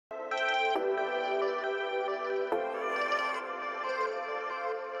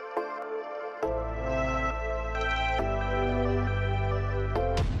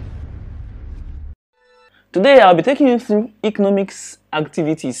Today I'll be taking you through economics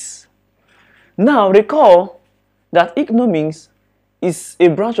activities. Now recall that economics is a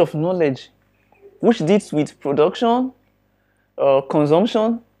branch of knowledge which deals with production,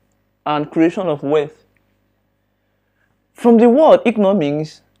 consumption, and creation of wealth. From the word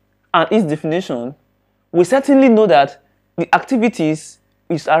economics and its definition, we certainly know that the activities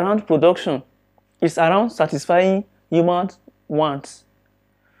is around production, it's around satisfying human wants.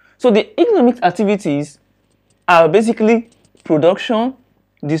 So the economic activities are basically production,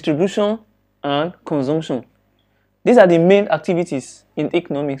 distribution, and consumption. These are the main activities in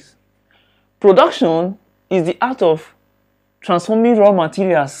economics. Production is the art of transforming raw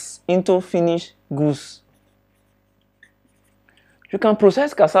materials into finished goods. You can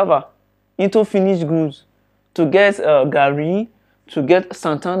process cassava into finished goods to get gari, to get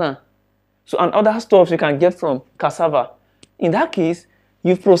santana, so and other stuff you can get from cassava. In that case,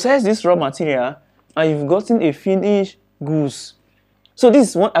 you've processed this raw material and you've gotten a finished goods. So this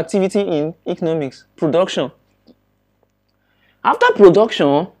is one activity in economics, production. After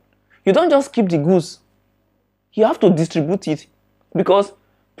production, you don't just keep the goods, you have to distribute it, because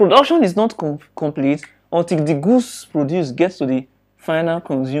production is not complete until the goods produced gets to the final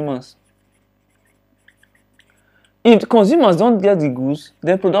consumers. If the consumers don't get the goods,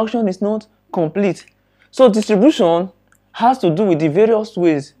 then production is not complete. So distribution has to do with the various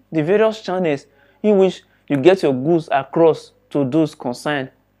ways, the various channels in which you get your goods across to those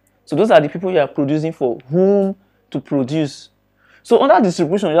concerned. So those are the people you are producing for, whom to produce. So under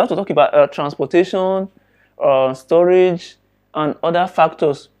distribution, you have to talk about transportation, storage, and other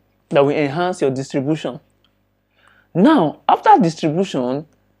factors that will enhance your distribution. Now, after distribution,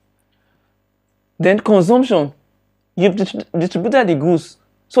 then consumption. You've distributed the goods.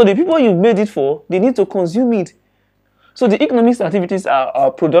 So the people you've made it for, they need to consume it. So the economics activities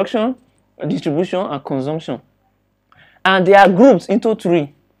are production, distribution, and consumption. And they are grouped into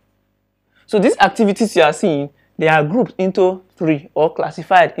three. So these activities you are seeing, they are grouped into three or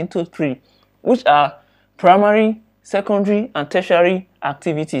classified into three, which are primary, secondary, and tertiary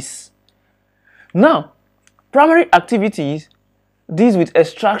activities. Now, primary activities deals with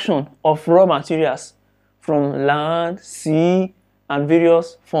extraction of raw materials from land, sea, and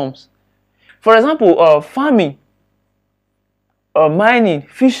various forms. For example, farming, mining,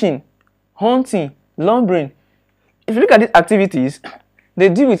 fishing, hunting, lumbering. If you look at these activities, they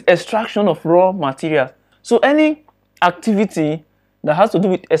deal with extraction of raw materials. So any activity that has to do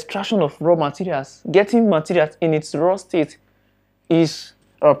with extraction of raw materials, getting materials in its raw state, is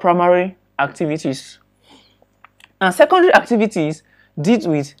primary activities. And secondary activities deal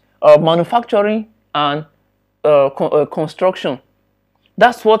with manufacturing and construction.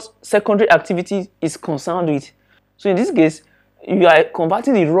 That's what secondary activity is concerned with. So in this case, you are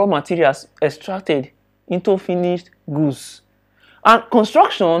converting the raw materials extracted into finished goods. And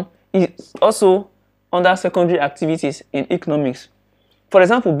construction is also under secondary activities in economics. For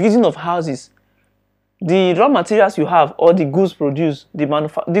example, building of houses. The raw materials you have, or the goods produced, the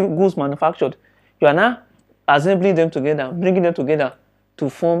goods manufactured, you are now assembling them together, bringing them together to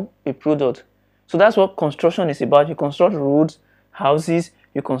form a product. So that's what construction is about. You construct roads, houses,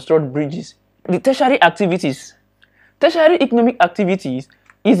 you construct bridges. The tertiary activities. Tertiary economic activities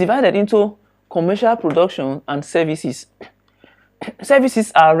is divided into commercial production and services.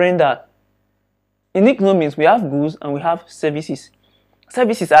 Services are rendered. In economics, we have goods and we have services.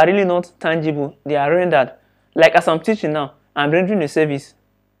 Services are really not tangible, they are rendered. Like as I'm teaching now, I'm rendering a service.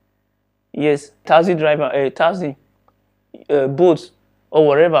 Yes, taxi driver, taxi, boats, or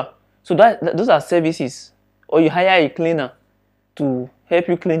whatever. So those are services. Or you hire a cleaner to help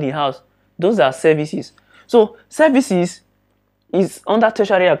you clean the house. Those are services. So services is under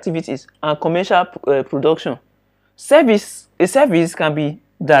tertiary activities and commercial production. A service can be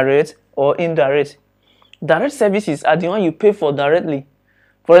direct or indirect. Direct services are the one you pay for directly.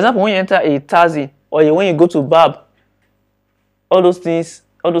 For example, when you enter a taxi or when you go to barb, all those things,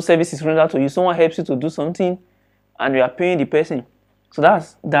 all those services rendered to you, someone helps you to do something and you are paying the person. So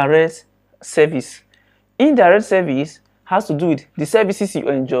that's direct service. Indirect service has to do with the services you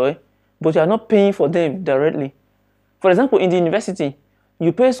enjoy, but you are not paying for them directly. For example, in the university,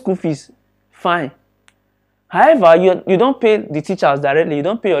 you pay school fees, fine. However, you don't pay the teachers directly, you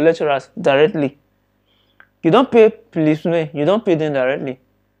don't pay your lecturers directly. You don't pay policemen, you don't pay them directly.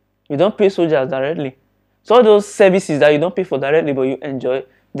 You don't pay soldiers directly. So all those services that you don't pay for directly but you enjoy,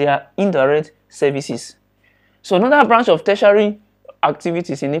 they are indirect services. So another branch of tertiary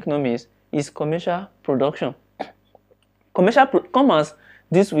activities in economics is commercial production. Commerce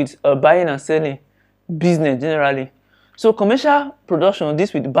deals with buying and selling, business generally. So commercial production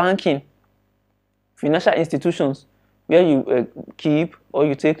deals with banking, financial institutions where you keep or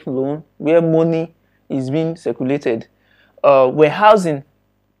you take loan, where money is being circulated. Warehousing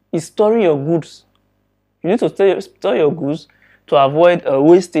is storing your goods. You need to store your goods to avoid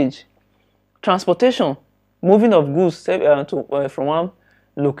wastage. Transportation, moving of goods from one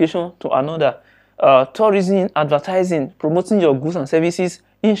location to another. Tourism, advertising, promoting your goods and services.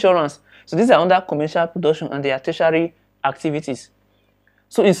 Insurance. So these are under commercial production and they are tertiary activities.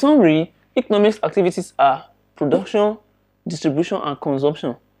 So in summary, economics activities are production, distribution, and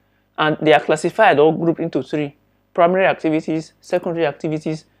consumption. And they are classified or grouped into three: primary activities, secondary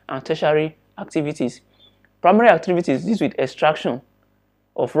activities, and tertiary activities. Primary activities deals with extraction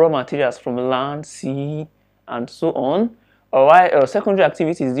of raw materials from land, sea, and so on, while secondary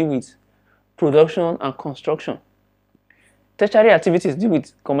activities deal with production and construction. Tertiary activities deal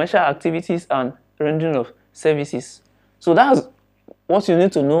with commercial activities and rendering of services. So that's what you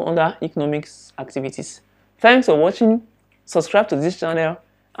need to know under economics activities. Thanks for watching. Subscribe to this channel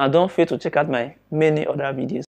and don't fail to check out my many other videos.